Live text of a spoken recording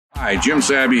Hi, Jim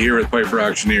Sabby here with Piper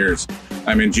Auctioneers.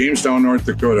 I'm in Jamestown, North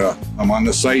Dakota. I'm on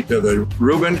the site of the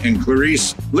Reuben and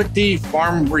Clarice Liechty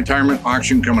Farm Retirement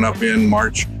Auction coming up in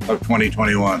March of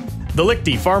 2021. The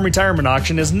Liechty Farm Retirement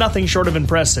Auction is nothing short of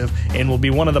impressive and will be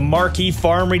one of the marquee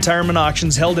farm retirement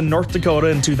auctions held in North Dakota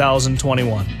in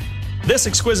 2021. This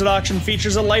exquisite auction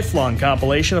features a lifelong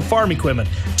compilation of farm equipment,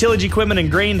 tillage equipment,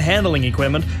 and grain handling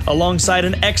equipment, alongside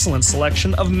an excellent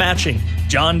selection of matching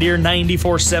John Deere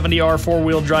 9470R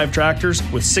four-wheel drive tractors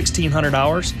with 1,600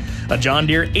 hours, a John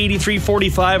Deere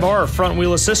 8345R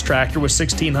front-wheel assist tractor with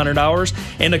 1,600 hours,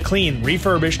 and a clean,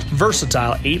 refurbished,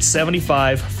 versatile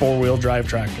 875 four-wheel drive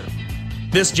tractor.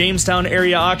 This Jamestown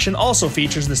area auction also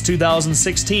features this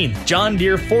 2016 John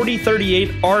Deere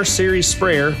 4038 R Series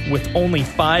sprayer with only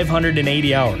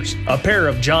 580 hours, a pair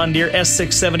of John Deere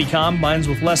S670 combines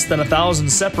with less than 1,000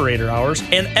 separator hours,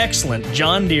 an excellent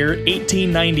John Deere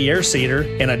 1890 air seeder,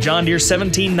 and a John Deere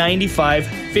 1795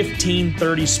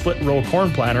 1530 split row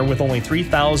corn planter with only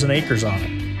 3,000 acres on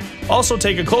it. Also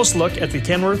take a close look at the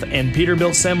Kenworth and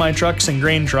Peterbilt semi-trucks and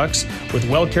grain trucks with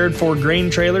well-cared-for grain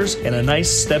trailers and a nice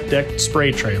step-decked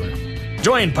spray trailer.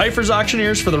 Join Piper's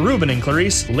Auctioneers for the Reuben and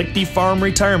Clarice Liechty Farm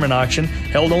Retirement Auction,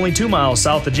 held only 2 miles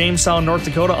south of Jamestown, North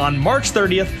Dakota on March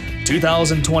 30th,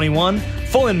 2021.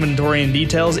 Full inventory and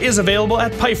details is available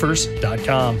at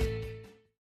pifers.com.